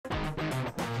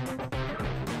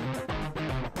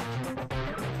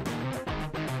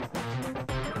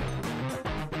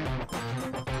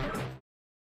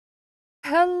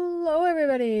Hello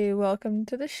everybody, welcome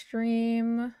to the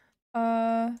stream.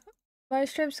 My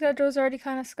stream schedule is already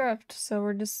kind of scuffed, so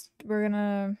we're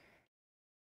gonna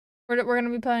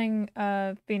be playing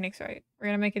Phoenix, right? We're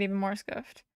gonna make it even more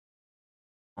scuffed.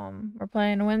 We're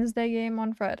playing a Wednesday game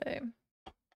on Friday.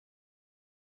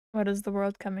 What is the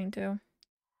world coming to?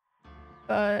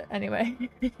 But anyway.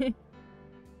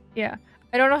 Yeah.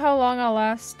 I don't know how long I'll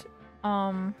last,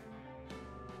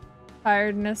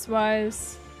 tiredness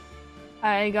wise.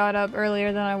 I got up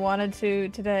earlier than I wanted to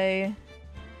today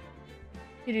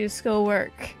to do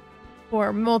schoolwork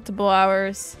for multiple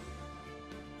hours.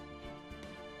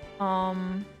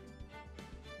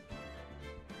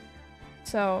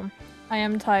 So I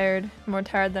am tired, more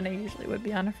tired than I usually would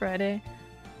be on a Friday.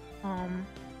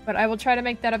 But I will try to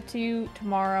make that up to you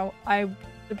tomorrow.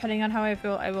 Depending on how I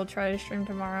feel, I will try to stream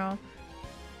tomorrow.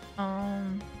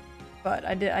 But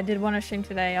I did want to stream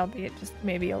today, albeit just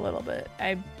maybe a little bit.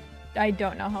 I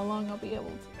don't know how long I'll be able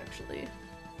to actually,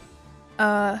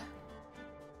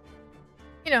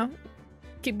 you know,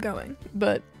 keep going.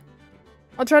 But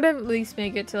I'll try to at least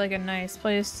make it to like a nice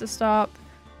place to stop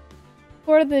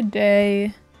for the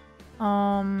day.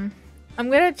 I'm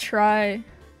gonna try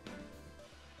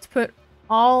to put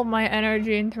all my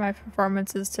energy into my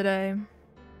performances today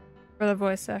for the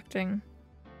voice acting.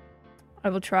 I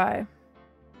will try.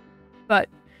 But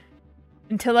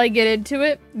until I get into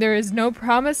it, there is no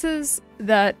promises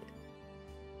that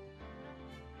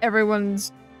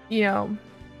everyone's,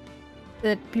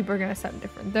 that people are gonna sound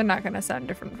different. They're not gonna sound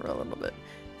different for a little bit.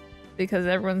 Because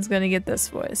everyone's gonna get this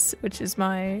voice, which is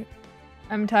my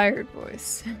I'm tired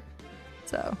voice.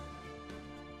 So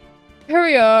here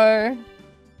we are.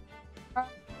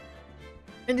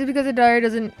 And just because I'm tired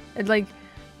doesn't I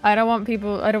don't want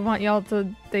y'all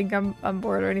to think I'm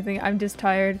bored or anything. I'm just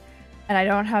tired and I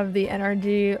don't have the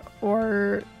energy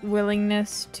or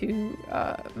willingness to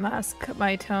mask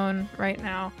my tone right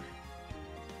now.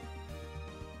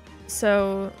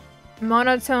 So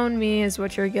monotone me is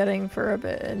what you're getting for a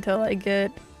bit until I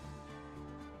get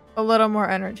a little more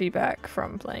energy back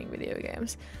from playing video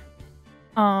games.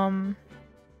 So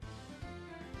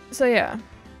yeah.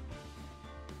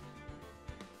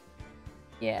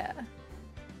 Yeah.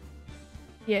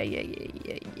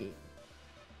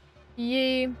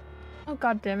 Yeah. Oh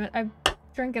god damn it. I've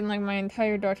drinking like my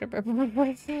entire Dr. Pepper before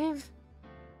this game.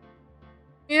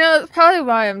 It's probably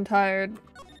why I'm tired.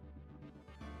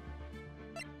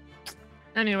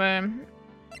 Anyway.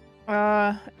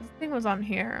 This thing was on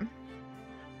here.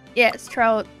 Yes,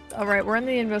 trial. Alright, we're in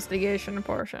the investigation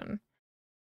portion.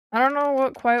 I don't know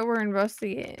what quite we're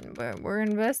investigating, but we're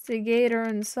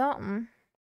investigating something.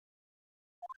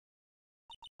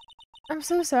 I'm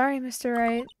so sorry, Mr.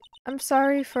 Wright. I'm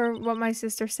sorry for what my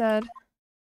sister said.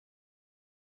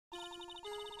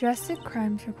 Drastic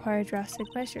crimes require drastic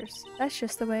measures. That's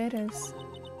just the way it is.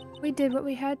 We did what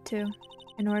we had to,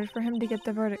 in order for him to get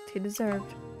the verdict he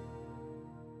deserved.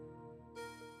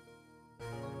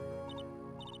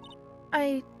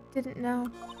 I didn't know.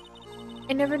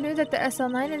 I never knew that the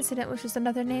SL9 incident was just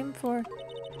another name for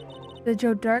the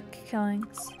Joe Dark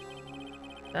killings.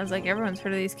 Sounds like everyone's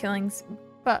heard of these killings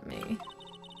but me.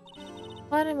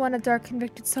 Well, I didn't want a Dark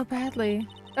convicted so badly.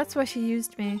 That's why she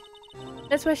used me.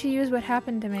 That's why she used what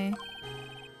happened to me.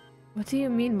 What do you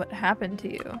mean, what happened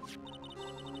to you?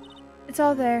 It's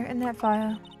all there, in that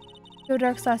file. Joe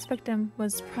Dark's last victim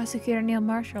was Prosecutor Neil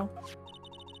Marshall.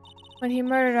 When he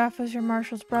murdered Officer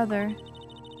Marshall's brother,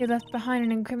 he left behind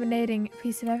an incriminating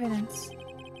piece of evidence.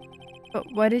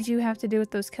 But what did you have to do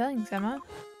with those killings, Emma?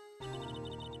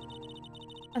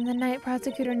 On the night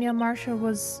Prosecutor Neil Marshall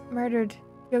was murdered,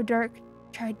 Joe Dark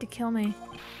tried to kill me.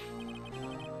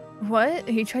 What?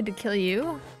 He tried to kill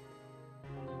you?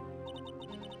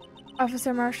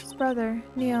 Officer Marshall's brother,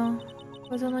 Neil,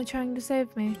 was only trying to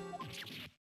save me.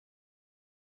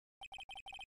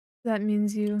 That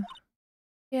means you...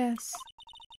 Yes.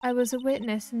 I was a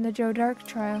witness in the Joe Dark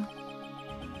trial.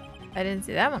 I didn't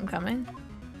see that one coming.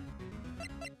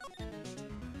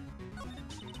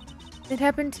 It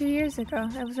happened 2 years ago.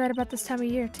 It was right about this time of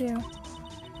year, too.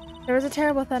 There was a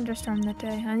terrible thunderstorm that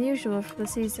day, unusual for the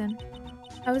season.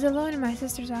 I was alone in my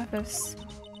sister's office.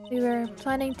 We were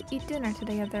planning to eat dinner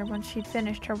together once she'd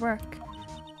finished her work.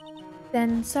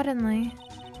 Then, suddenly,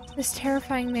 this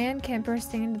terrifying man came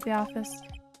bursting into the office.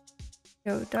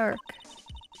 Joe Dark.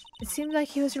 It seemed like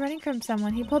he was running from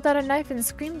someone. He pulled out a knife and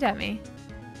screamed at me.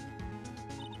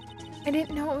 I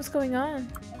didn't know what was going on.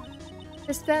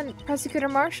 Just then, Prosecutor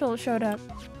Marshall showed up.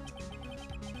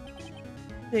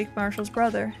 Jake Marshall's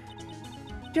brother.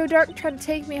 Joe Dark tried to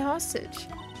take me hostage.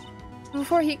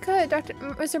 Before he could,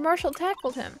 Mr. Marshall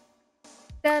tackled him.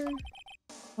 Then...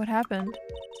 what happened.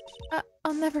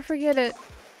 I'll never forget it.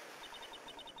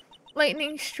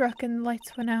 Lightning struck and the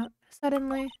lights went out.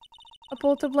 Suddenly, a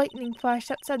bolt of lightning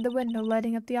flashed outside the window,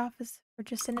 lighting up the office for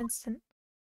just an instant.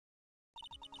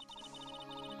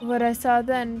 What I saw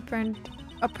then burned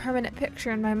a permanent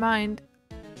picture in my mind.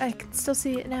 I can still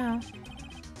see it now.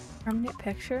 Permanent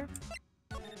picture?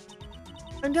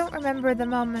 I don't remember the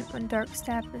moment when Dark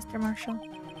stabbed Mr. Marshall.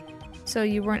 So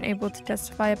you weren't able to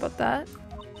testify about that?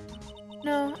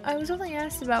 No, I was only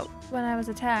asked about when I was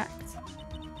attacked.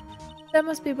 That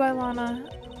must be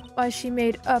why she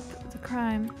made up the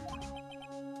crime.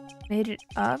 Made it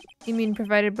up? You mean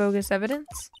provided bogus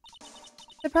evidence?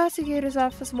 The prosecutor's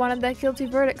office wanted that guilty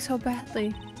verdict so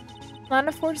badly.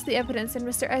 Lana forged the evidence and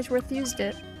Mr. Edgeworth used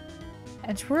it.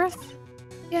 Edgeworth?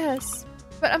 Yes,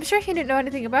 but I'm sure he didn't know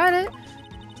anything about it.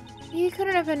 He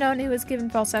couldn't have known he was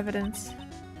given false evidence.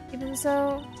 Even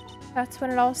so, that's when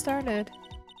it all started.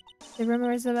 The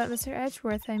rumors about Mr.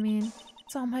 Edgeworth, I mean.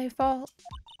 It's all my fault.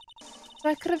 If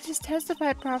I could have just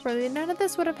testified properly, none of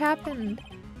this would have happened.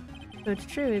 So it's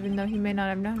true, even though he may not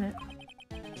have known it.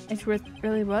 Edgeworth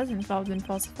really was involved in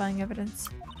falsifying evidence.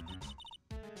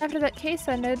 After that case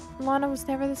ended, Lana was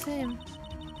never the same.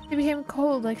 She became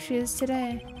cold like she is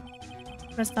today.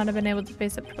 She must not have been able to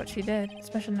face up to what she did,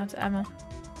 especially not to Emma.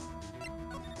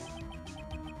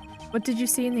 What did you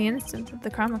see in the instant that the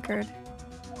crime occurred?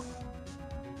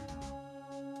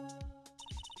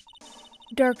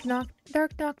 Dark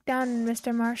knocked down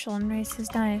Mr. Marshall and raised his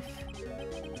knife.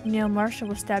 Neil Marshall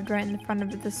was stabbed right in the front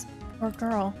of this poor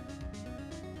girl.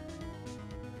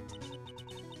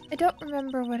 I don't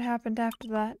remember what happened after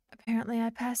that. Apparently I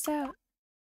passed out.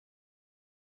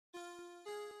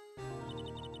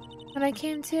 When I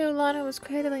came to, Lana was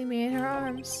cradling me in her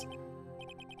arms.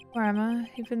 Poor Emma,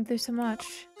 you've been through so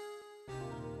much.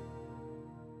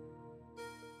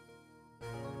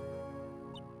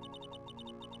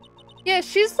 Yeah,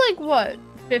 she's like, what,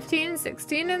 15,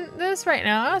 16 in this right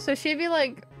now? So she'd be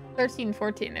like 13,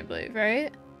 14, I believe,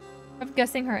 right? I'm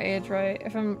guessing her age right.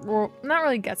 If I'm not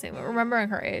really guessing, but remembering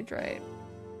her age right.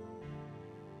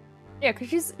 Yeah,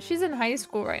 because she's in high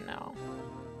school right now.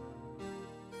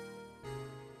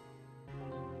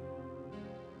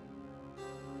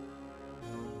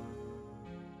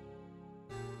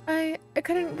 I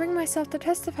couldn't bring myself to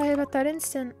testify about that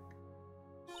instant.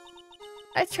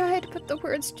 I tried, but the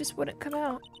words just wouldn't come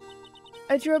out.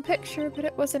 I drew a picture, but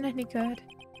it wasn't any good.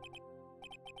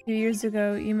 A few years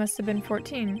ago, you must have been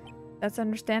 14. That's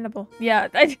understandable. Yeah,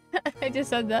 I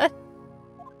just said that.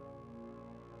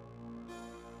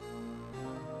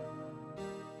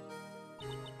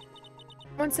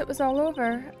 Once it was all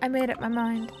over, I made up my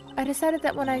mind. I decided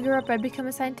that when I grew up, I'd become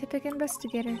a scientific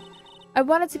investigator. I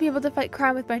wanted to be able to fight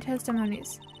crime with my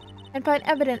testimonies, and find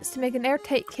evidence to make an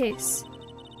airtight case.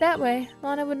 That way,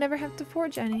 Lana would never have to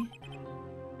forge any.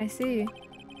 I see.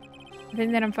 I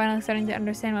think that I'm finally starting to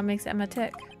understand what makes Emma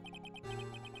tick.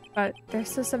 But there's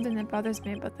still something that bothers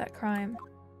me about that crime.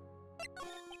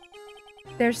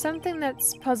 There's something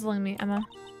that's puzzling me, Emma.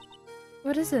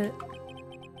 What is it?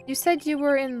 You said you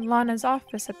were in Lana's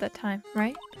office at that time,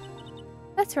 right?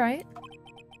 That's right.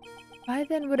 Why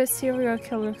then would a serial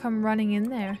killer come running in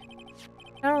there?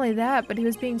 Not only that, but he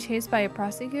was being chased by a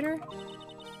prosecutor?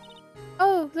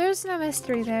 Oh, there's no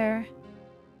mystery there.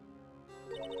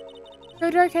 Joe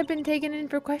Dark had been taken in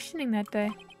for questioning that day.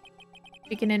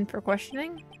 Taken in for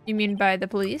questioning? You mean by the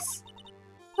police?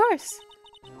 Of course.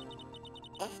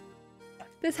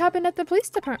 This happened at the police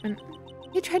department.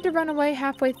 He tried to run away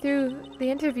halfway through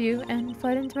the interview and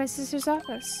fled into my sister's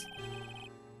office.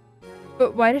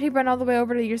 But why did he run all the way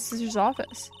over to your sister's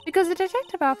office? Because the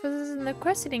detective offices and the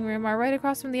questioning room are right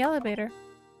across from the elevator.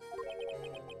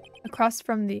 Across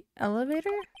from the elevator?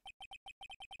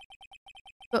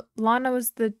 But Lana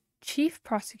was the chief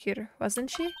prosecutor, wasn't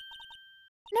she?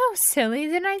 No, silly,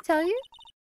 didn't I tell you?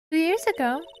 2 years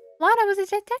ago, Lana was a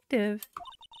detective.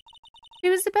 She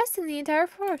was the best in the entire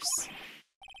force.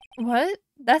 What?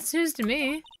 That's news to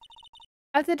me.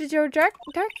 After the Joe Dark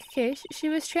case, she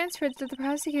was transferred to the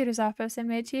prosecutor's office and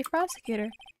made chief prosecutor.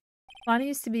 Lana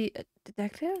used to be a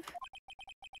detective?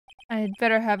 I'd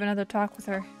better have another talk with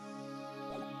her.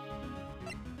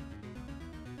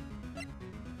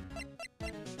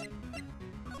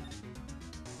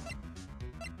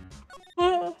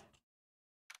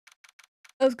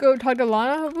 Let's go talk to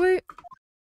Lana, hopefully.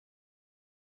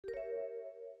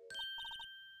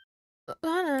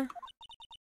 Lana.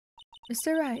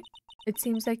 Mr. Wright, it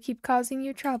seems I keep causing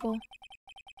you trouble.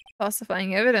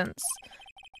 Falsifying evidence.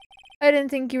 I didn't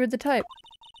think you were the type.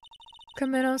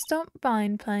 Criminals don't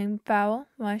mind playing foul.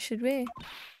 Why should we?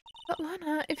 But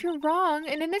Lana, if you're wrong,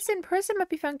 an innocent person might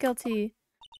be found guilty.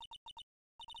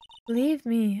 Believe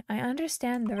me, I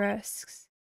understand the risks.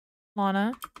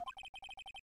 Lana,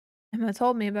 Emma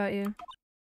told me about you.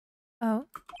 Oh?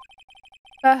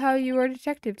 About how you were a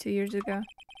detective 2 years ago,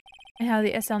 and how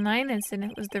the SL9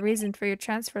 incident was the reason for your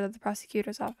transfer to the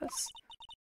prosecutor's office.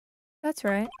 That's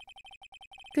right.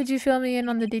 Could you fill me in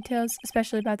on the details,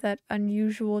 especially about that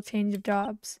unusual change of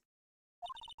jobs?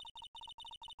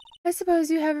 I suppose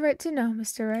you have a right to know,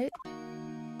 Mr. Wright.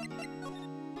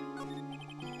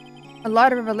 A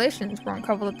lot of revelations weren't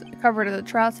covered at the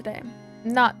trial today,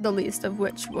 not the least of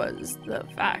which was the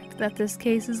fact that this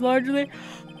case is largely...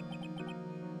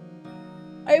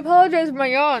 I apologize for my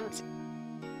yawns.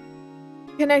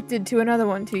 Connected to another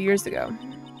one 2 years ago.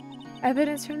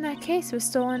 Evidence from that case was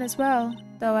stolen as well,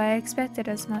 though I expected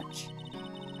as much.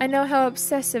 I know how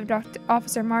obsessive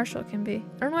Officer Marshall can be.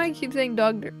 I don't know why I keep saying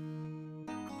doctor.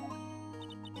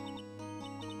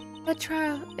 That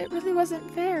trial, it really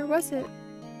wasn't fair, was it?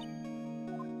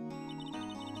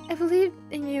 I believed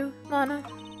in you, Lana.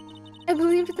 I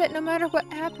believed that no matter what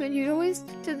happened, you'd always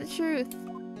stick to the truth.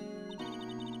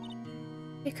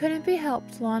 It couldn't be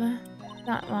helped, Lana.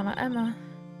 Not Lana, Emma.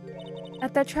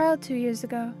 At that trial 2 years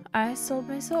ago, I sold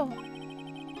my soul.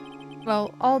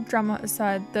 Well, all drama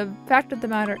aside, the fact of the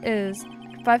matter is,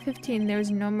 at 5:15 there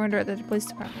was no murder at the police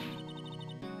department.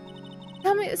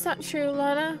 Tell me it's not true,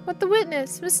 Lana. What the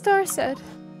witness, Miss Starr, said.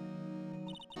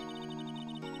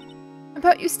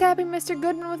 About you stabbing Mr.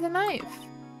 Goodman with a knife.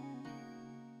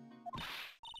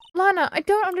 Lana, I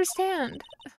don't understand.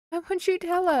 Why won't you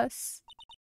tell us?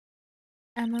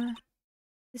 Emma,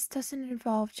 this doesn't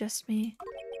involve just me.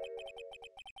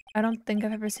 I don't think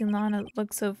I've ever seen Lana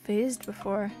look so fazed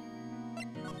before.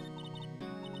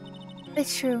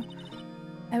 It's true.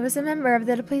 I was a member of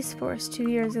the police force 2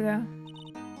 years ago.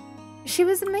 She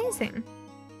was amazing.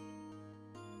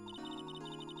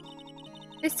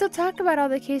 They still talk about all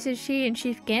the cases she and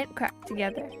Chief Gant cracked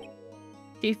together.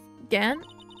 Chief Gant?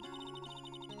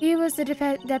 He was the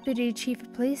deputy chief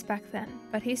of police back then,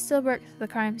 but he still worked the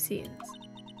crime scenes.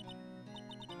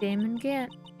 Damon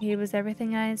Gant. He was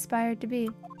everything I aspired to be.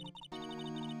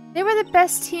 They were the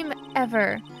best team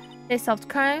ever. They solved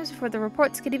crimes before the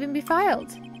reports could even be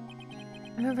filed.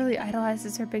 Emma really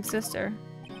idolizes her big sister.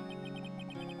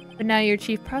 But now you're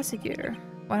chief prosecutor.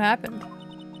 What happened?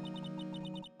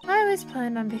 I always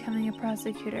planned on becoming a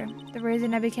prosecutor. The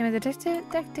reason I became a detective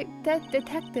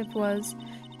was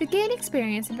to gain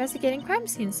experience investigating crime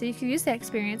scenes so you could use that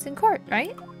experience in court,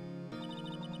 right?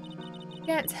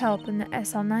 Gant's help in the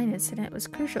SL9 incident was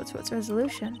crucial to its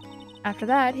resolution. After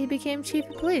that, he became chief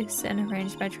of police and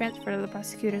arranged my transfer to the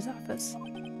prosecutor's office.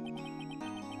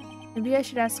 Maybe I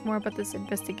should ask more about this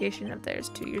investigation of theirs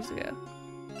 2 years ago.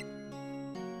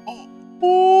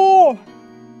 Oh!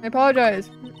 I apologize.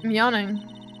 I'm yawning.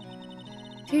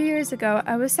 2 years ago,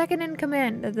 I was second in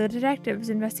command of the detectives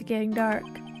investigating Dark.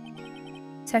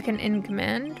 Second in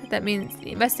command? That means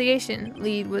the investigation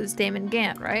lead was Damon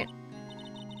Gant, right?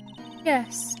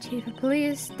 Yes, Chief of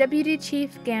Police, Deputy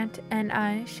Chief Gant, and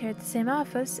I shared the same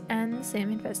office and the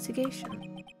same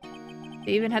investigation.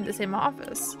 They even had the same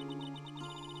office.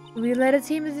 We led a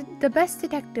team of the best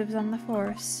detectives on the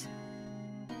force.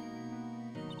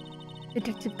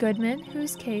 Detective Goodman,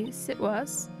 whose case it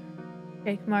was,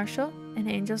 Jake Marshall, and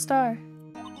Angel Starr.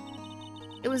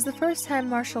 It was the first time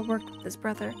Marshall worked with his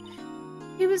brother.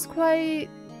 He was quite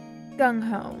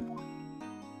gung-ho.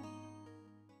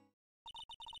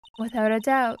 Without a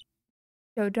doubt,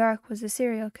 Joe Dark was a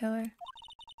serial killer.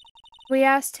 We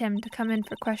asked him to come in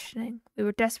for questioning. We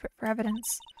were desperate for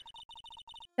evidence.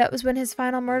 That was when his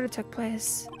final murder took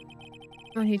place,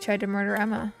 when he tried to murder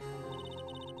Emma.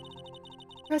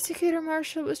 Prosecutor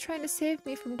Marshall was trying to save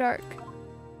me from Dark.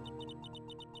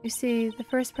 You see, the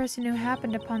first person who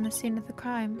happened upon the scene of the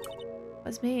crime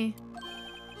was me.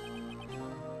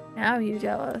 Now you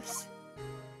jealous.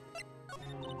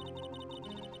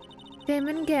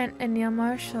 Damon Gant and Neil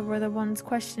Marshall were the ones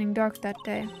questioning Dark that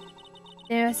day.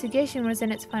 The investigation was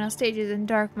in its final stages and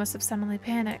Dark must have suddenly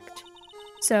panicked.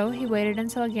 So he waited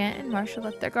until Gant and Marshall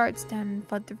let their guards down and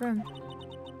fled the room.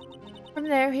 From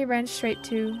there he ran straight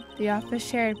to the office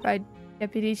shared by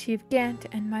Deputy Chief Gant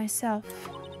and myself.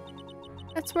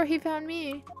 That's where he found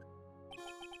me.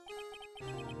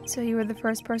 So you were the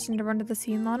first person to run to the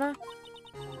scene, Lana?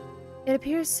 It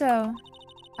appears so.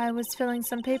 I was filling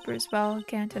some papers while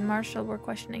Gant and Marshall were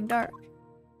questioning Dark.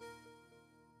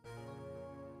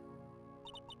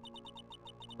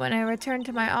 When I returned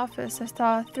to my office, I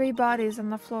saw 3 bodies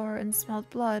on the floor and smelled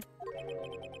blood.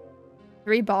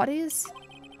 3 bodies?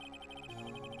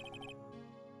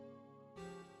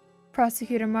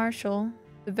 Prosecutor Marshall,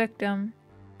 the victim,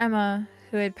 Emma,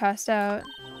 who had passed out,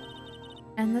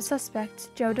 and the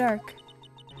suspect, Joe Dark.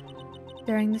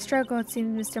 During the struggle, it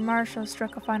seemed Mr. Marshall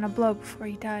struck a final blow before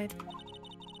he died.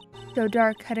 Joe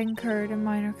Dark had incurred a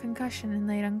minor concussion and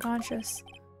laid unconscious.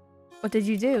 What did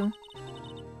you do?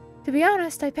 To be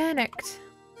honest, I panicked.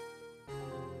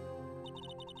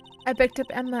 I picked up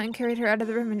Emma and carried her out of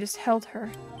the room and just held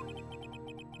her.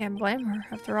 Can't blame her.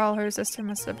 After all, her sister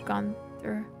must have gone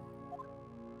through.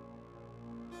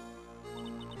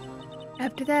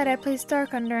 After that, I placed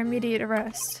Dark under immediate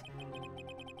arrest.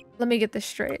 Let me get this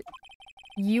straight.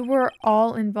 You were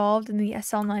all involved in the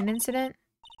SL9 incident?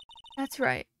 That's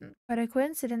right. What a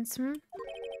coincidence, hmm?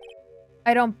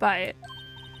 I don't buy it.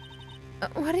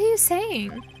 What are you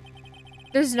saying?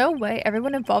 There's no way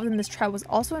everyone involved in this trial was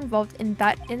also involved in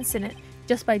that incident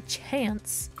just by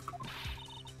chance.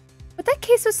 But that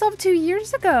case was solved 2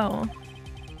 years ago.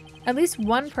 At least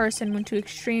one person went to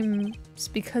extremes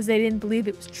because they didn't believe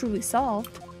it was truly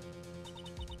solved.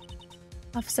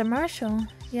 Officer Marshall,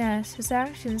 yes, his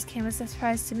actions came as a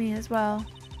surprise to me as well.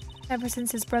 Ever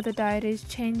since his brother died, he's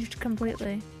changed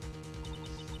completely.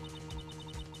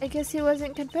 I guess he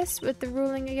wasn't convinced with the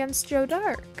ruling against Joe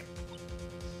Dark.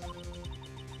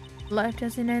 Life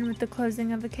doesn't end with the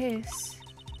closing of a case.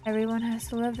 Everyone has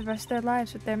to live the rest of their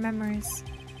lives with their memories.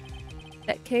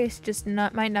 That case just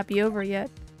might not be over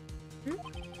yet.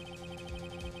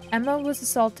 Emma was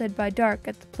assaulted by Dark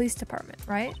at the police department,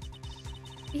 right?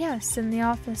 Yes, in the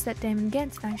office that Damon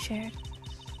Gant and I shared.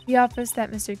 The office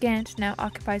that Mr. Gant now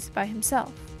occupies by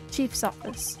himself. Chief's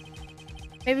office.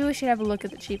 Maybe we should have a look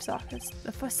at the Chief's office,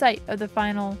 the site of the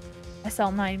final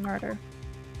SL9 murder.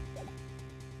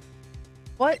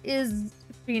 What is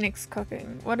Phoenix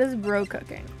cooking? What is Bro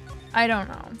cooking? I don't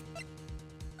know.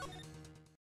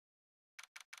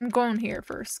 I'm going here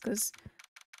first, because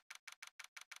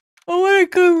I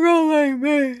want to cook roll my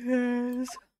business.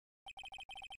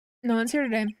 No one's here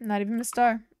today, not even a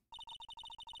star.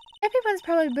 Everyone's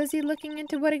probably busy looking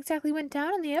into what exactly went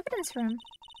down in the evidence room.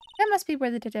 That must be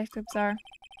where the detectives are.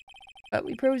 But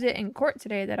we proved it in court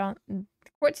today that on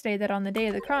the day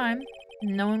of the crime,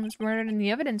 no one was murdered in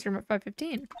the evidence room at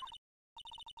 5:15.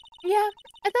 Yeah,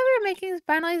 I thought we were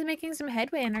finally making some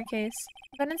headway in our case.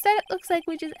 But instead it looks like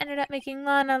we just ended up making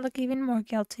Lana look even more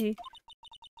guilty.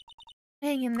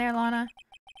 Hang in there, Lana.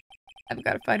 I've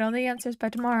got to find all the answers by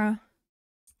tomorrow.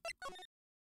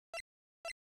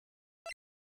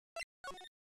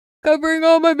 Covering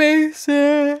all my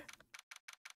bases.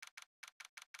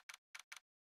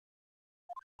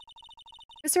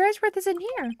 Mr. Edgeworth isn't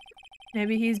here.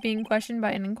 Maybe he's being questioned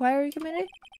by an inquiry committee?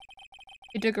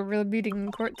 He took a real beating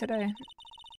in court today.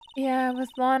 Yeah, with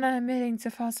Lana admitting to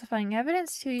falsifying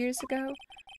evidence 2 years ago.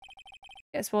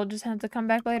 Guess we'll just have to come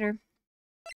back later.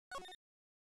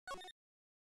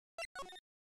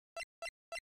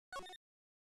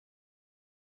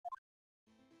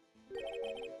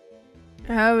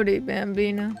 Howdy,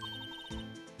 Bambina.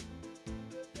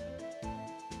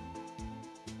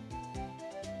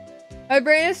 My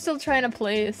brain is still trying to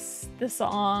place the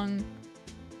song,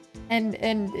 and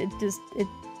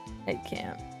it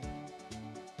can't.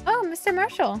 Oh, Mr.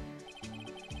 Marshall.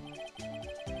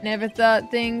 Never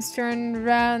thought things turned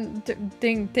around.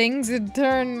 Things would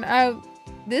turn out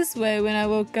this way when I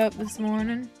woke up this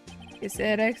morning.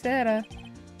 Etc.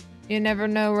 You never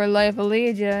know where life will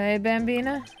lead you, eh,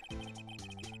 Bambina?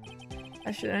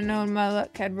 I should have known my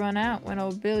luck had run out when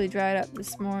old Billy dried up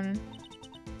this morning.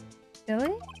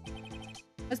 Billy?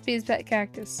 Must be his pet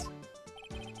cactus.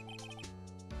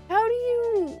 How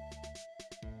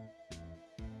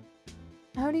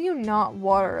do you not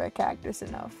water a cactus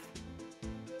enough?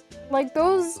 Like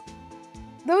those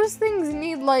things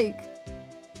need like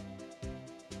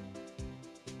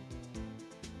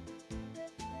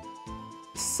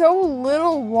so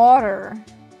little water.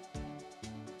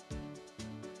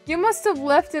 You must have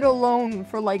left it alone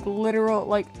for like literal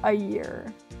like a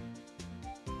year.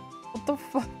 What the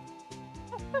fuck?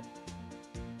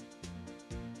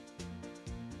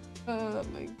 Oh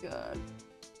my god.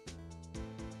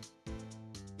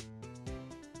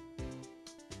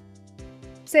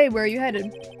 Say, where are you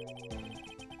headed?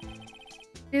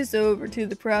 Just over to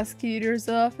the prosecutor's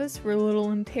office for a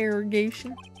little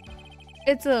interrogation.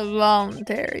 It's a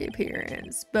voluntary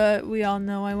appearance, but we all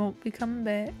know I won't be coming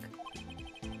back.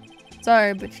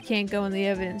 Sorry, but you can't go in the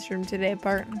evidence room today,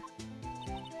 partner.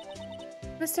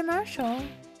 Mr. Marshall,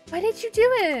 why did you do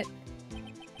it?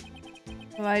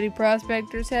 Why do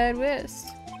prospectors head west?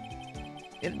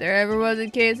 If there ever was a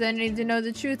case I need to know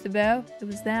the truth about, it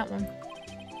was that one.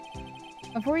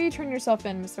 Before you turn yourself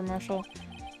in, Mr. Marshall,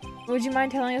 would you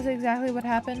mind telling us exactly what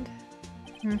happened?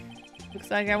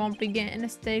 Looks like I won't be getting a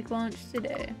steak lunch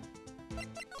today.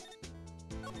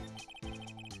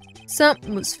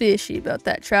 Something was fishy about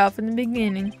that trial from the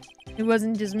beginning. It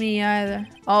wasn't just me either.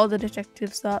 All the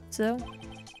detectives thought so.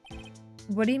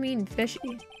 What do you mean,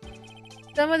 fishy?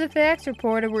 Some of the facts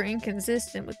reported were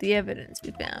inconsistent with the evidence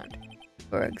we found.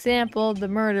 For example, the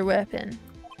murder weapon.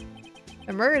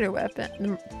 The murder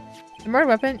weapon? The murder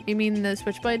weapon? You mean the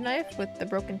switchblade knife with the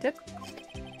broken tip?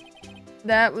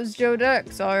 That was Joe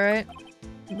Duck's, alright.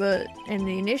 But in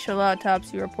the initial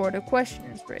autopsy report, a question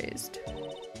is raised.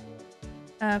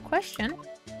 Question?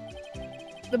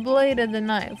 The blade of the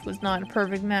knife was not a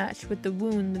perfect match with the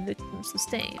wound the victim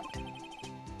sustained.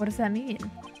 What does that mean?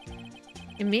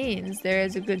 It means there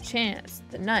is a good chance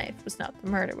the knife was not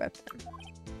the murder weapon.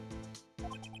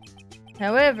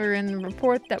 However, in the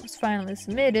report that was finally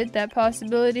submitted, that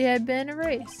possibility had been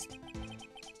erased.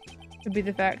 Could be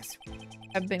the facts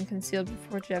have been concealed with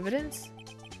forged evidence.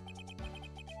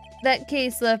 That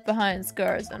case left behind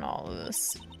scars on all of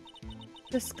us.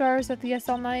 The scars that the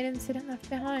SL9 incident left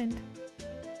behind.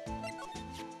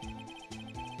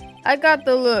 I got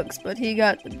the looks, but he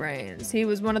got the brains. He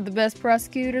was one of the best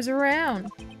prosecutors around.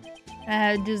 I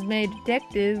had just made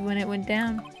detective when it went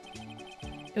down.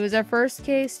 It was our first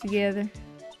case together.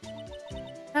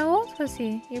 How old was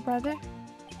he, your brother?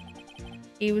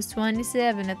 He was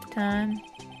 27 at the time.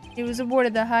 He was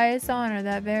awarded the highest honor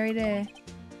that very day.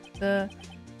 The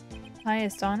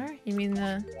highest honor? You mean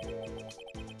the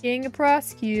King of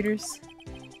Prosecutors?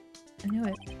 I knew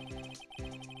it.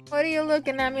 What are you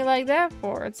looking at me like that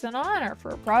for? It's an honor for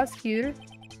a prosecutor.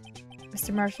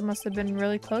 Mr. Marshall must have been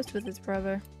really close with his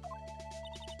brother.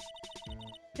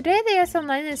 The day the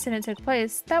SL9 incident took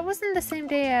place, that wasn't the same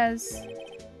day as...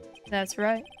 That's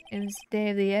right. It was the day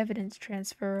of the evidence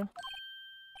transfer.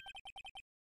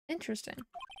 Interesting.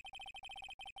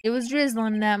 It was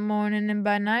drizzling that morning, and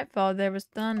by nightfall there was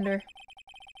thunder.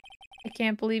 I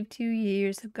can't believe 2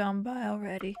 years have gone by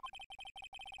already.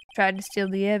 Tried to steal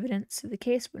the evidence so the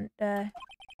case wouldn't die.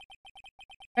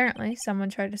 Apparently, someone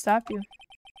tried to stop you.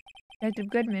 Detective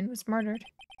Goodman was murdered,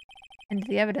 and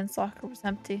the evidence locker was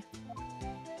empty.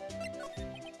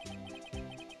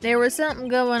 There was something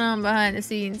going on behind the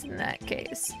scenes in that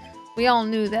case. We all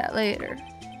knew that later.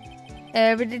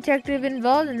 Every detective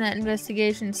involved in that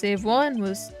investigation, save one,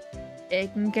 was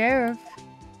taken care of.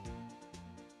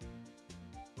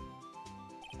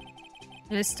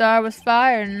 Miss Starr was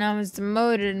fired and I was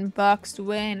demoted and boxed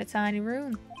away in a tiny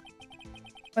room.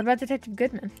 What about Detective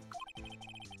Goodman?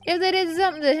 If they did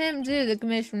something to him too, the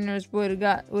commissioners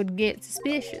would get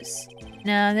suspicious.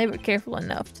 Nah, they were careful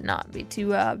enough to not be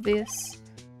too obvious.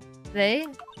 They?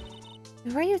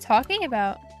 Who are you talking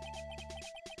about?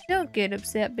 Don't get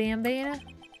upset, Bambina.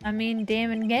 I mean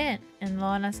Damon Gant and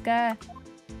Lana Sky.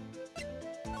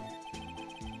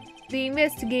 The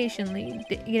investigation lead,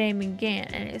 Damon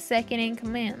Gant, and his second in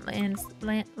command,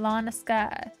 Lana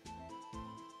Sky.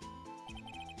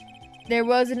 There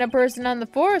wasn't a person on the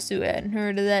force who hadn't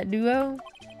heard of that duo.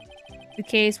 The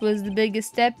case was the biggest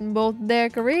step in both their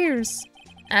careers.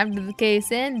 After the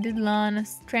case ended, Lana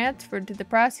transferred to the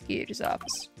prosecutor's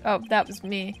office. Oh, that was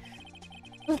me.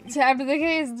 After the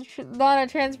case, Lana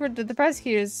transferred to the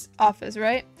prosecutor's office,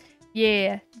 right?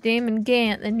 Yeah, Damon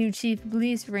Gant, the new chief of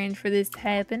police, arranged for this to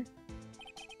happen.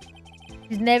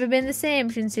 She's never been the same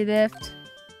since he left.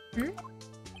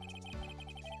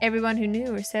 Everyone who knew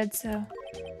her said so.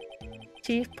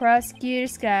 Chief Prosecutor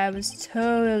Sky was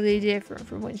totally different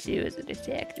from when she was a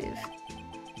detective.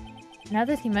 Now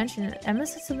that he mentioned it, Emma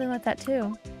said something like that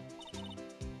too.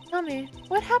 Tell me,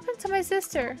 what happened to my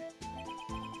sister?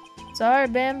 Sorry,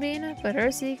 Bambina, but her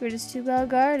secret is too well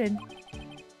guarded.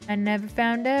 I never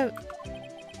found out.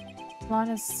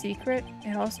 Lana's secret?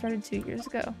 It all started 2 years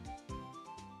ago.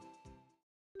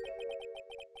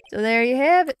 So there you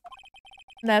have it.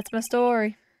 That's my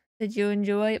story. Did you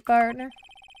enjoy it, partner?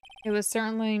 It was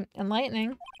certainly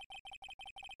enlightening.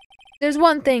 There's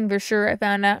one thing for sure I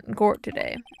found out in court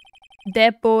today.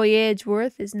 That boy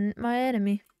Edgeworth isn't my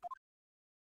enemy.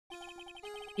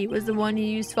 He was the one who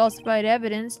used falsified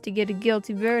evidence to get a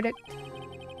guilty verdict.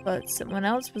 But someone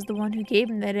else was the one who gave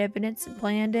him that evidence and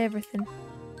planned everything.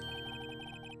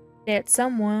 That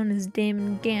someone is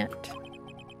Damon Gant.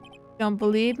 Don't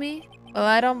believe me? Well,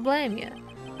 I don't blame you.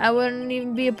 I wouldn't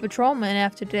even be a patrolman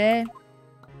after today.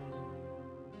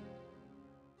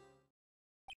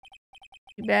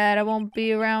 Too bad I won't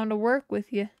be around to work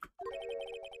with you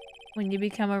when you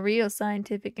become a real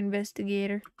scientific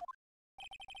investigator.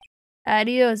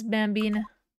 Adios, Bambina.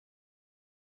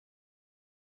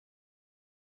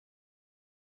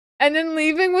 And then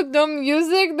leaving with no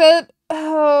music that...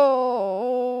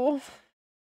 Oh...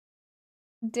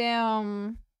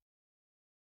 Damn.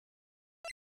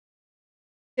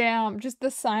 Damn, just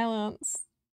the silence.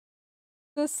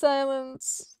 The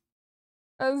silence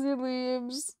as he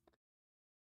leaves.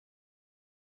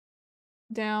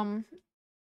 Damn.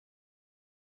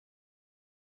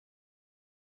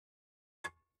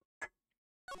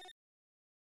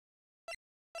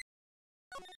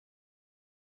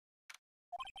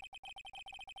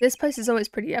 This place is always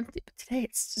pretty empty, but today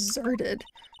it's deserted.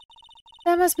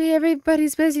 That must be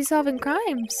everybody's busy solving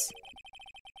crimes.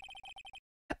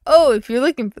 Oh, if you're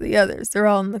looking for the others, they're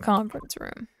all in the conference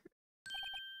room.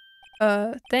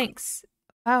 Thanks.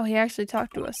 Wow, he actually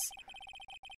talked to us.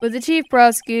 With the chief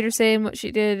prosecutor saying what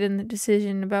she did and the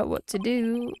decision about what to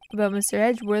do about Mr.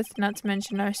 Edgeworth, not to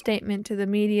mention our statement to the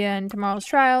media and tomorrow's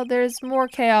trial, there's more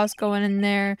chaos going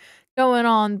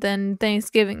on than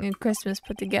Thanksgiving and Christmas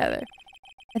put together.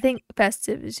 I think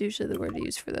festive is usually the word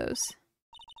used for those.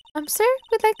 Sir,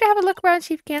 we'd like to have a look around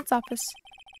Chief Gant's office.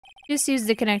 Just use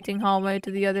the connecting hallway to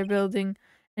the other building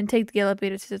and take the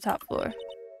elevator to the top floor.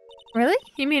 Really?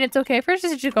 You mean it's okay for us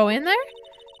to go in there?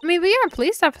 I mean, we aren't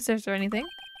police officers or anything.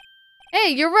 Hey,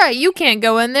 you're right. You can't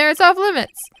go in there. It's off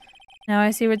limits. Now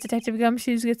I see where Detective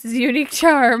Gumshoes gets his unique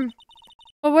charm.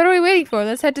 Well, what are we waiting for?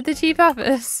 Let's head to the chief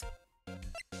office.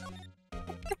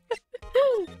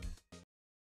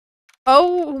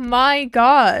 Oh my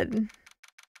god.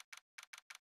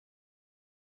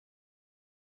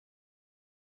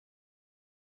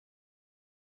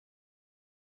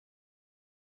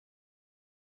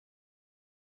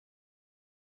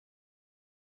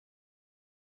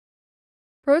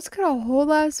 Bro's got a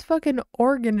whole ass fucking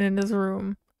organ in his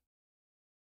room.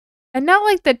 And not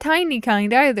like the tiny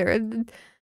kind either.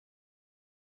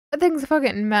 That thing's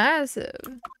fucking massive.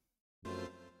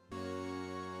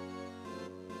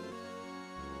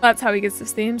 That's how he gets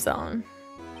his theme song.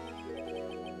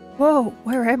 Whoa,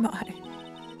 where am I?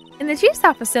 In the chief's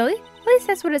office, silly. At least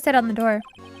that's what it said on the door.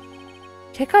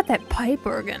 Check out that pipe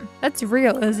organ. That's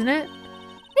real, isn't it?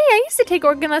 Hey, I used to take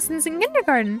organ lessons in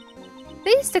kindergarten.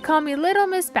 They used to call me Little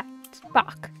Miss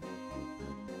Bach.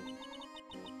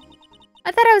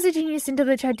 I thought I was a genius until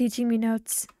they tried teaching me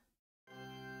notes.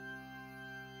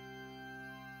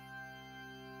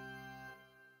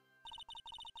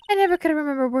 I never could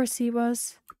remember where C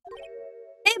was.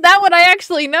 Hey, that one I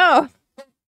actually know.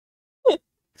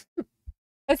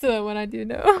 That's the one I do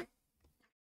know.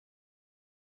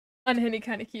 On any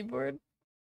kind of keyboard.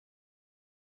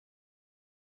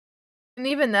 And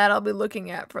even that I'll be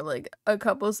looking at for like a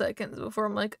couple seconds before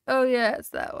I'm like, oh yeah, it's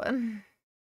that one.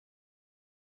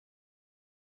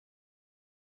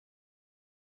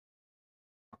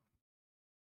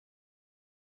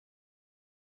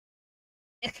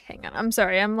 Hang on, I'm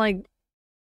sorry, I'm like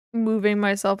moving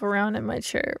myself around in my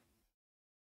chair.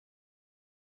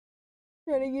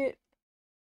 Trying to get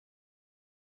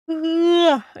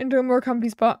into a more comfy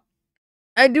spot.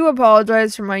 I do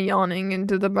apologize for my yawning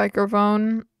into the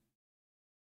microphone.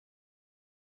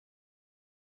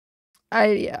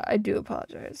 I do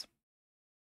apologize.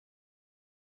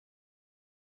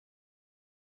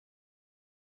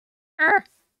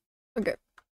 Okay.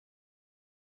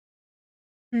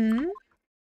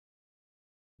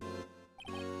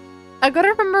 I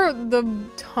gotta remember the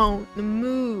tone, the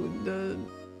mood,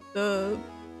 the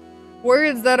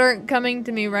words that aren't coming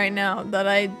to me right now that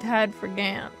I had for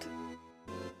Gant.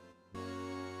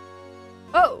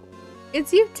 Oh,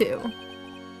 it's you two.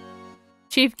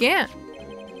 Chief Gant.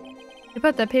 He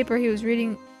put that paper he was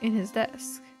reading in his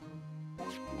desk.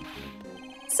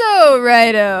 So,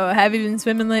 righto, have you been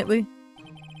swimming lately?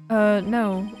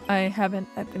 No, I haven't.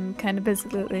 I've been kind of busy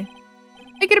lately.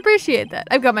 I can appreciate that.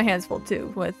 I've got my hands full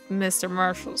too, with Mr.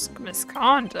 Marshall's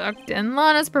misconduct and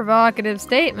Lana's provocative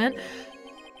statement.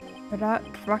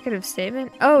 Provocative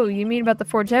statement? Oh, you mean about the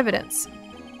forged evidence?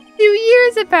 2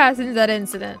 years have passed since that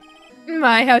incident.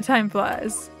 My, how time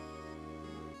flies.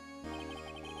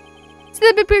 See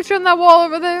that big picture on that wall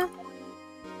over there?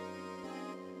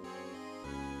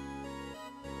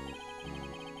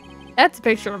 That's a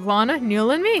picture of Lana,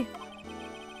 Neil, and me.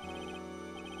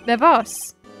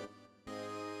 DeVos.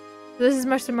 This is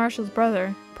Mr. Marshall's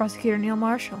brother, Prosecutor Neil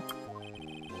Marshall.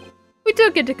 We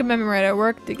took it to commemorate our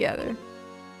work together.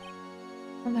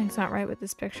 Something's not right with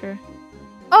this picture.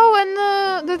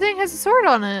 Oh, and the thing has a sword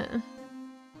on it.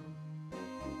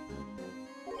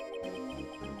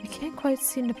 I can't quite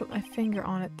seem to put my finger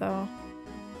on it, though.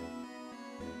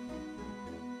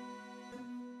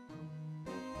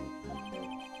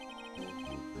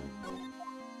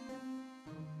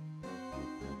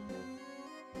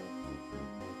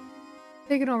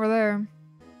 Taken over there.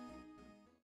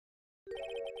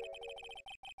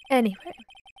 Anyway,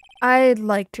 I'd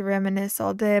like to reminisce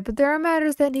all day, but there are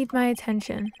matters that need my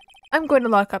attention. I'm going to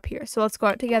lock up here, so let's go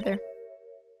out together.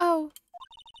 Oh,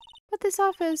 but with this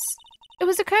office? It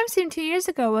was a crime scene 2 years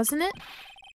ago, wasn't it?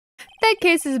 That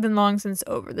case has been long since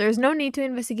over. There's no need to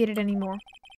investigate it anymore.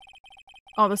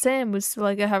 All the same, we'd still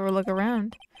like to have a look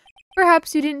around.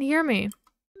 Perhaps you didn't hear me.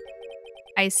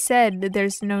 I said that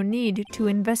there's no need to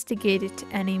investigate it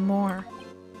anymore.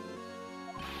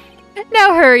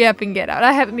 Now hurry up and get out.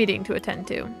 I have a meeting to attend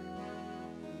to.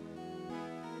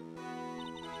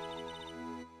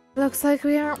 Looks like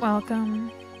we aren't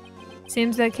welcome.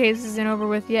 Seems that case isn't over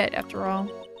with yet, after all.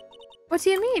 What do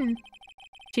you mean?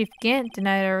 Chief Gant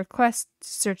denied our request to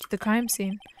search the crime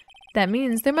scene. That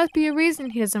means there must be a reason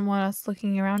he doesn't want us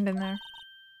looking around in there.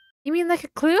 You mean like a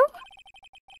clue?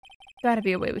 Gotta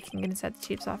be a way we can get inside the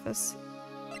chief's office.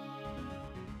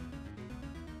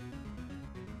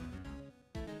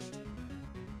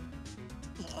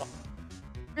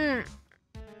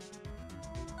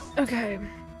 Okay.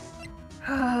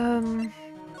 Oh.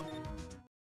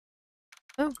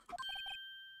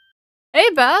 Hey,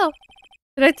 Belle!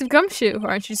 Detective Gumshoe,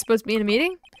 aren't you supposed to be in a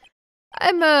meeting?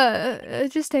 I'm,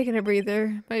 just taking a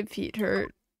breather. My feet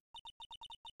hurt.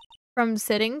 From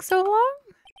sitting so long?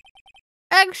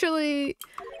 Actually,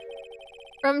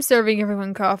 from serving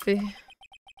everyone coffee.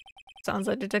 Sounds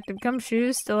like Detective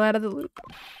Gumshoe's still out of the loop.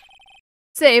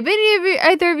 Say, have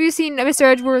either of you seen Mr.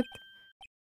 Edgeworth?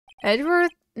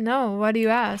 Edgeworth? No, why do you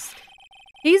ask?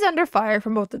 He's under fire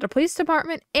from both the police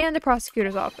department and the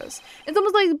prosecutor's office. It's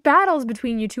almost like battles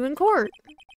between you two in court.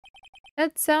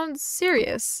 That sounds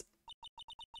serious.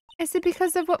 Is it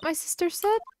because of what my sister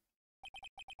said?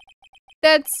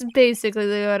 That's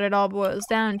basically what it all boils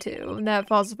down to. That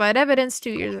falsified evidence 2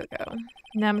 years ago.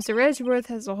 Now Mr. Edgeworth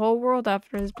has the whole world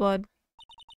after his blood.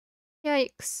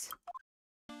 Yikes.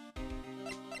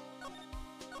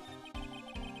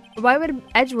 Why would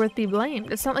Edgeworth be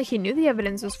blamed? It's not like he knew the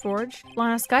evidence was forged.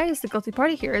 Lana Skye is the guilty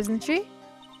party here, isn't she?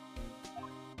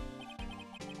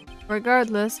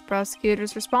 Regardless, the prosecutor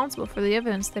is responsible for the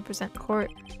evidence they present in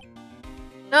court.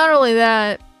 Not only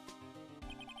that,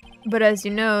 but as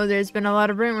you know, there's been a lot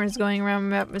of rumors going around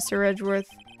about Mr. Edgeworth.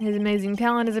 His amazing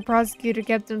talent as a prosecutor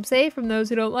kept him safe from those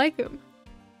who don't like him.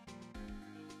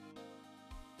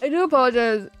 I do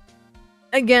apologize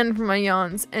again for my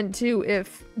yawns, and two,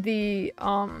 if the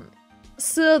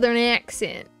southern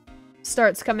accent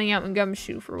starts coming out in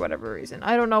Gumshoe for whatever reason.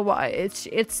 I don't know why.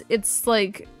 It's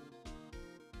like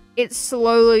it's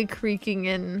slowly creaking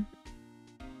in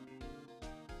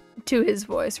to his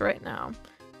voice right now,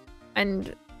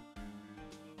 and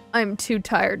I'm too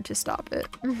tired to stop it.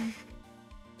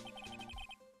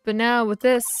 But now with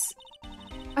this,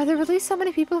 are there really so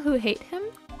many people who hate him?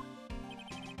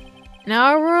 In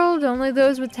our world, only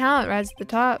those with talent rise to the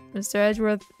top. Mr.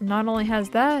 Edgeworth not only has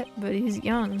that, but he's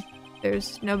young.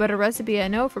 There's no better recipe I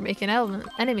know for making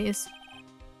enemies.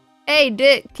 Hey,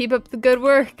 Dick, keep up the good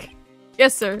work.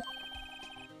 Yes, sir.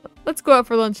 Let's go out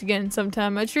for lunch again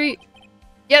sometime. A treat.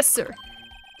 Yes, sir.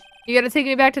 You gotta take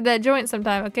me back to that joint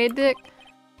sometime, okay, Dick?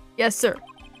 Yes, sir.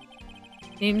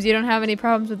 Seems you don't have any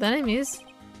problems with enemies.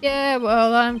 Yeah,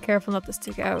 well, I'm careful not to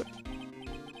stick out.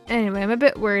 Anyway, I'm a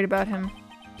bit worried about him.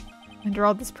 Under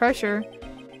all this pressure,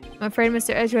 I'm afraid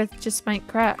Mr. Edgeworth just might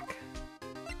crack.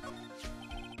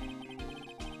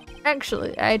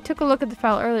 Actually, I took a look at the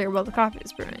file earlier while the coffee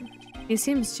was brewing. He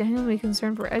seems genuinely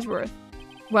concerned for Edgeworth.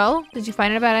 Well, did you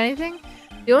find out about anything?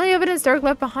 The only evidence Dirk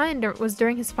left behind was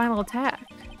during his final attack.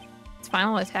 His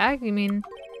final attack? You mean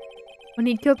when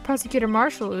he killed Prosecutor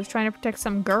Marshall who was trying to protect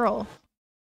some girl?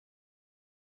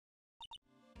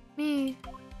 Me.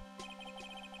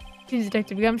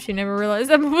 Detective Gumshoe never realized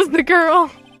that was the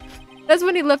girl. That's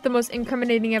when he left the most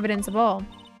incriminating evidence of all.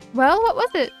 Well, what was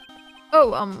it? Oh,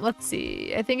 let's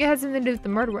see. I think it has something to do with the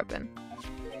murder weapon.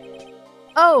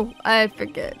 Oh, I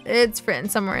forget. It's written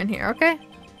somewhere in here, okay?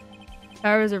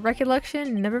 Powers of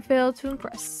recollection never fail to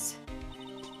impress.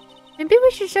 Maybe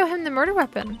we should show him the murder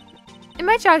weapon. It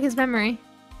might jog his memory.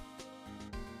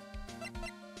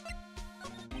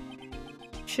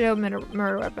 Show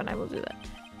murder weapon, I will do that.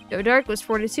 Joe Dark was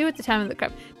 42 at the time of the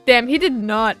crime. Damn, he did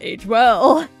not age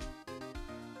well.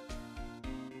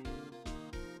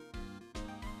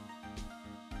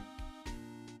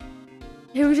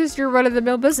 He was just your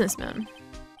run-of-the-mill businessman.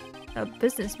 A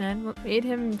businessman? What made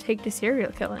him take to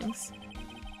serial killings?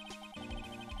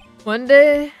 One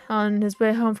day, on his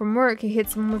way home from work, he hit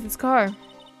someone with his car.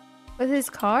 With his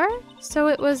car? So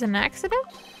it was an accident?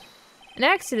 An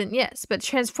accident, yes, but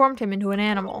transformed him into an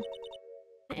animal.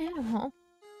 An animal?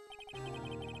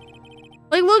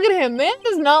 Like, look at him. Man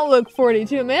does not look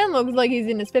 42. Man looks like he's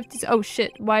in his 50s. Oh,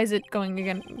 shit. Why is it going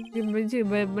again? But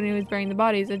when he was burying the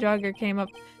bodies, a jogger came up.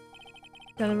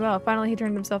 Well, finally, he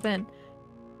turned himself in.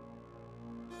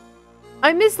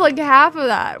 I missed like half of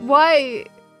that. Why?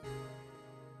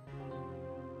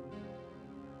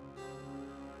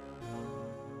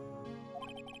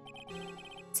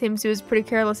 Seems he was a pretty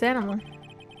careless animal.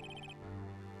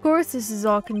 Of course, this is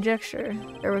all conjecture.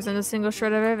 There wasn't a single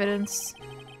shred of evidence.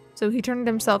 So he turned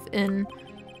himself in.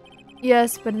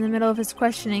 Yes, but in the middle of his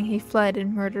questioning, he fled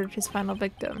and murdered his final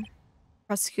victim,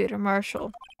 Prosecutor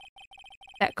Marshall.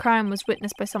 That crime was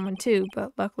witnessed by someone too,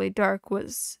 but luckily Dark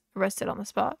was arrested on the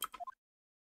spot.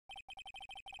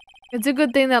 It's a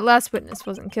good thing that last witness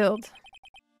wasn't killed.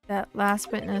 That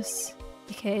last witness,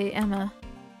 aka Emma.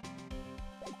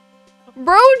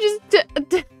 Bro,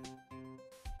 just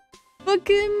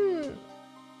fucking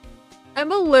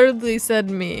Emma literally said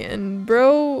me, and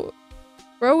bro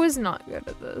is not good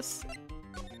at this.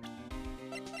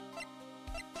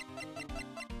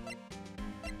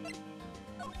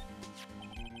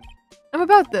 I'm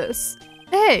about this.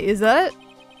 Hey, is that?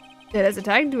 It has a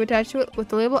tag to attach to it with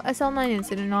the label SL9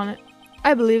 incident on it.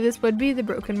 I believe this would be the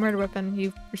broken murder weapon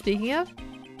you were speaking of.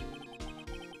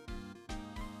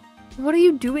 What are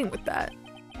you doing with that?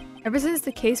 Ever since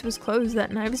the case was closed,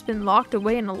 that knife's been locked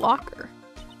away in a locker.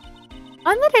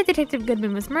 On the day Detective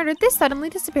Goodman was murdered, this suddenly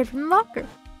disappeared from the locker.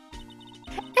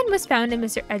 And was found in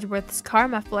Mr. Edgeworth's car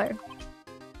muffler.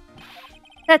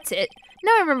 That's it.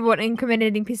 Now I remember what an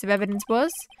incriminating piece of evidence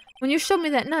was. When you showed me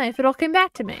that knife, it all came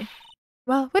back to me.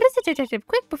 Well, what is it, Detective?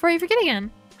 Quick, before you forget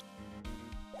again.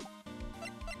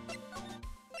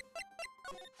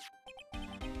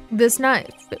 This knife,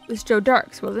 it was Joe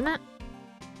Dark's, wasn't it?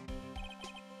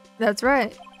 That's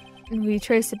right. We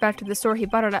traced it back to the store he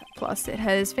bought it at, plus it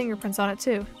had his fingerprints on it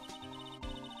too.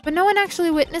 But no one actually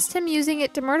witnessed him using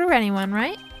it to murder anyone,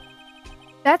 right?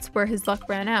 That's where his luck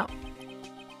ran out.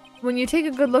 When you take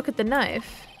a good look at the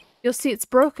knife, you'll see it's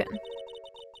broken.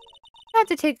 I had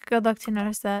to take a good look to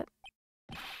notice that.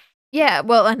 Yeah,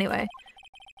 well, anyway.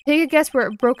 Take a guess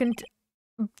where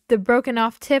the broken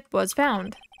off tip was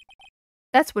found.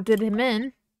 That's what did him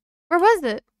in. Where was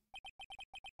it?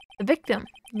 The victim,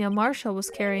 Neil Marshall, was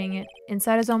carrying it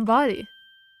inside his own body.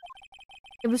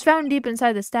 It was found deep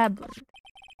inside the stab wound.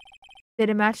 Did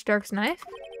it match Dark's knife?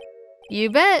 You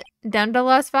bet! Down to the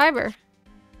last fiber.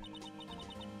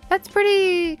 That's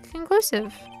pretty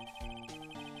conclusive.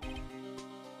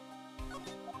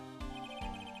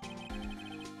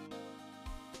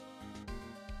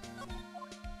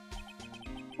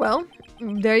 Well,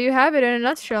 there you have it in a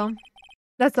nutshell.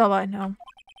 That's all I know.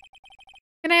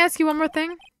 Can I ask you one more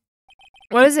thing?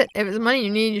 What is it? If it's money you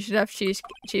need, you should have Chief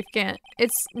Gant.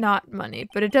 It's not money,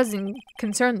 but it doesn't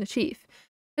concern the chief.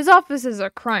 His office is a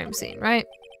crime scene, right?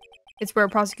 It's where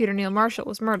Prosecutor Neil Marshall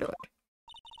was murdered.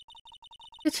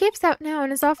 The chief's out now and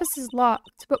his office is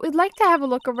locked, but we'd like to have a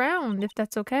look around, if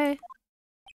that's okay.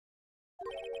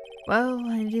 Well,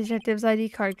 a detective's ID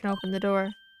card can open the door.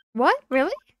 What?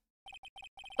 Really?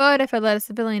 But if I let a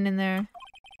civilian in there,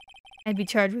 I'd be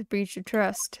charged with breach of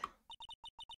trust.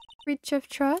 Breach of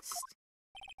trust?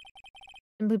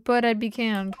 Simply put, I'd be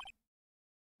canned.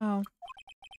 Oh.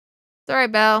 Sorry,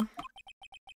 Belle.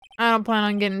 I don't plan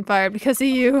on getting fired because of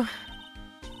you.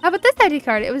 How about this ID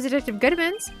card? It was Detective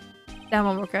Goodman's. That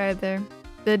won't work either.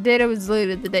 The data was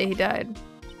deleted the day he died.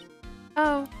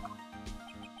 Oh.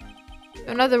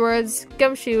 In other words,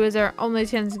 Gumshoe is our only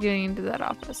chance of getting into that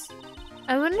office.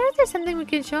 I wonder if there's something we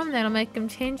can show him that'll make him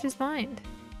change his mind.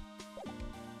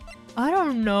 I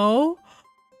don't know.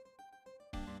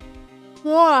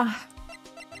 Ugh.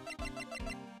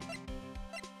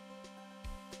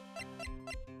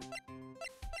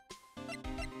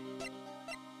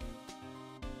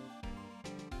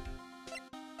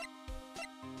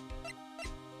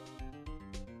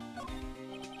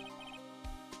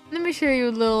 Let me share you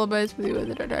a little advice with you as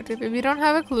a detective. If you don't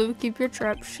have a clue, keep your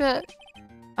trap shut.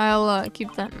 I'll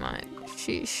keep that in mind.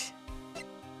 Sheesh.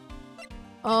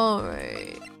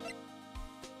 Alright.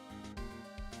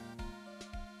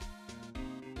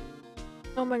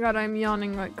 Oh my god, I'm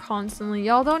yawning like constantly.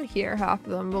 Y'all don't hear half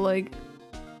of them, but like...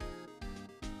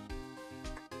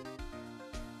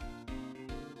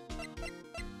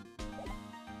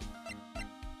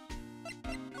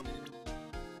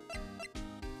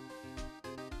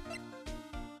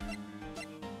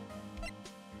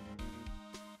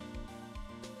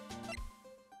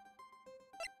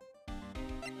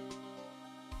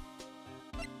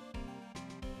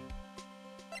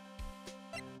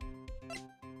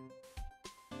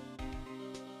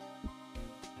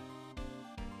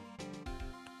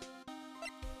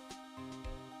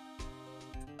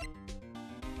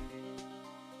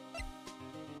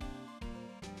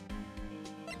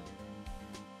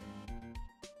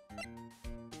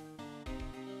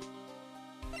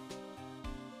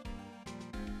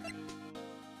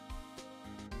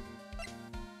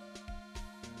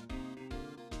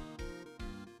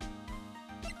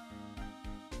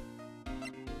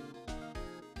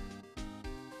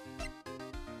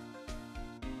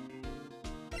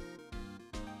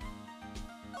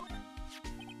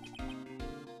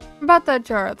 About that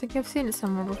jar, I think I've seen it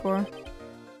somewhere before.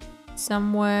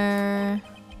 Somewhere.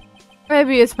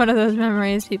 Maybe it's one of those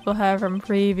memories people have from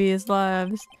previous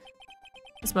lives.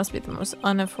 This must be the most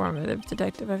uninformative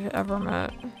detective I've ever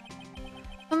met.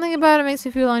 Something about it makes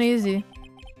me feel uneasy.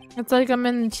 It's like I'm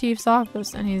in the chief's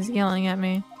office and he's yelling at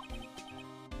me.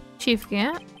 Chief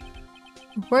Gant?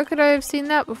 Where could I have seen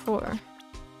that before?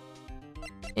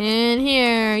 In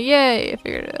here. Yay, I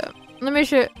figured it out. Let me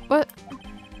show. What?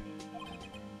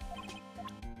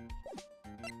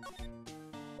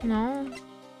 No.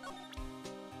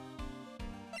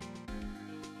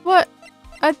 What?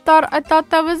 I thought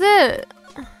that was it.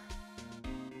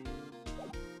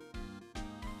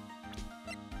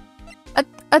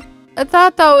 I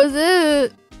thought that was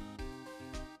it.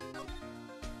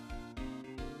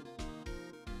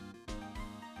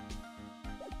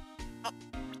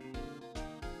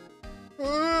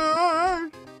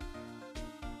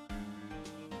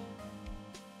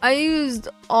 I used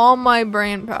all my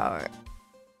brain power.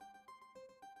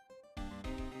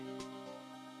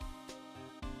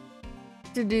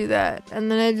 To do that, and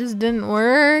then it just didn't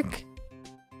work.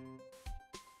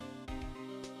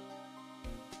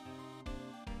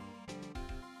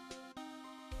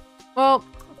 Well,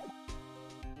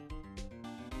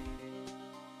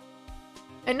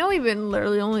 I know we've been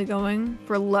literally only going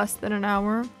for less than an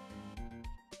hour,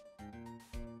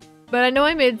 but I know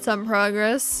I made some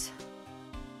progress.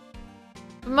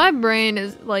 My brain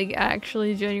is like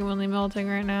actually genuinely melting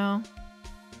right now.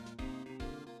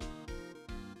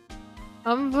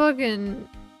 I'm fucking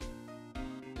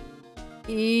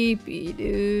eepy,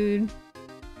 dude.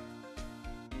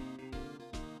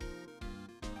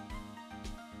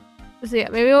 So yeah,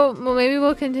 maybe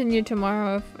we'll continue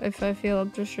tomorrow if I feel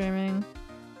up to streaming.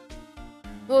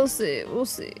 We'll see.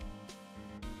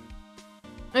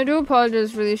 I do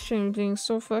apologize for these streams being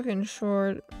so fucking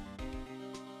short.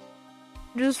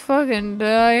 Just fucking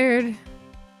tired.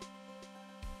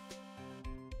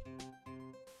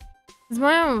 It's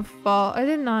my own fault. I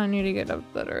did not need to get up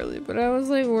that early, but I was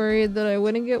like worried that I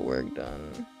wouldn't get work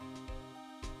done.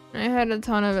 I had a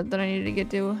ton of it that I needed to get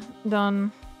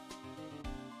done.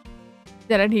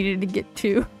 That I needed to get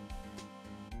to.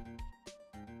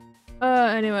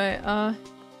 Anyway,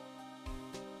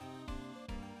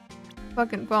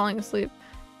 fucking falling asleep.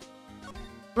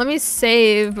 Let me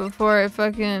save before I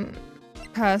fucking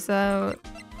pass out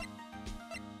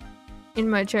in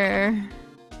my chair.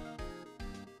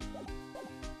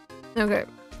 Okay.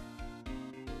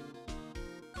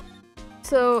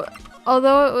 So,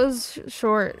 although it was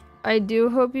short, I do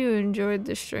hope you enjoyed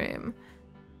the stream.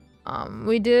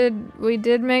 We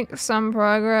did make some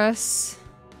progress.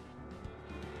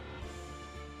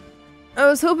 I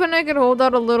was hoping I could hold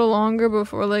out a little longer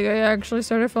before like I actually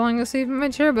started falling asleep in my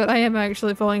chair, but I am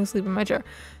actually falling asleep in my chair.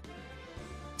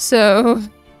 So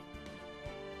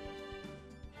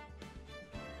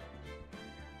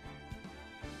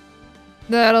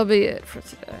that'll be it for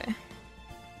today.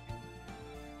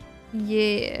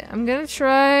 Yeah, I'm gonna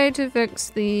try to fix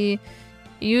the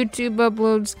YouTube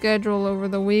upload schedule over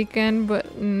the weekend,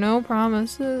 but no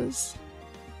promises.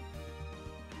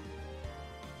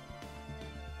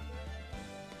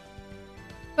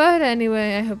 But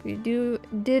anyway, I hope you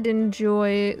did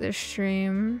enjoy the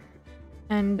stream,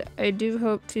 and I do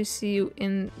hope to see you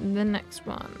in the next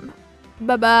one.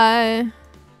 Bye bye!